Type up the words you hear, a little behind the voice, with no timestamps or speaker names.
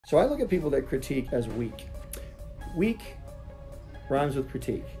So I look at people that critique as weak. Weak rhymes with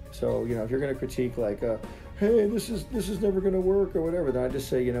critique. So, you know, if you're going to critique like, hey, this is never going to work or whatever, then I just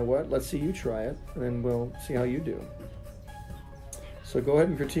say, you know what, let's see you try it, and then we'll see how you do. So go ahead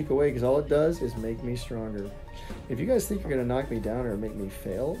and critique away, because all it does is make me stronger. If you guys think you're going to knock me down or make me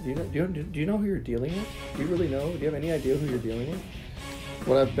fail, do you know who you're dealing with? Do you really know? Do you have any idea who you're dealing with?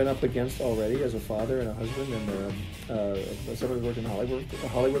 What I've been up against already as a father and a husband and someone who's worked in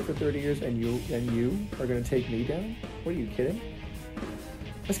Hollywood for 30 years, and you are going to take me down? What, are you kidding?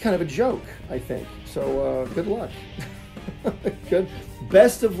 That's kind of a joke, I think. So good luck.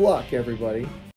 Best of luck, everybody.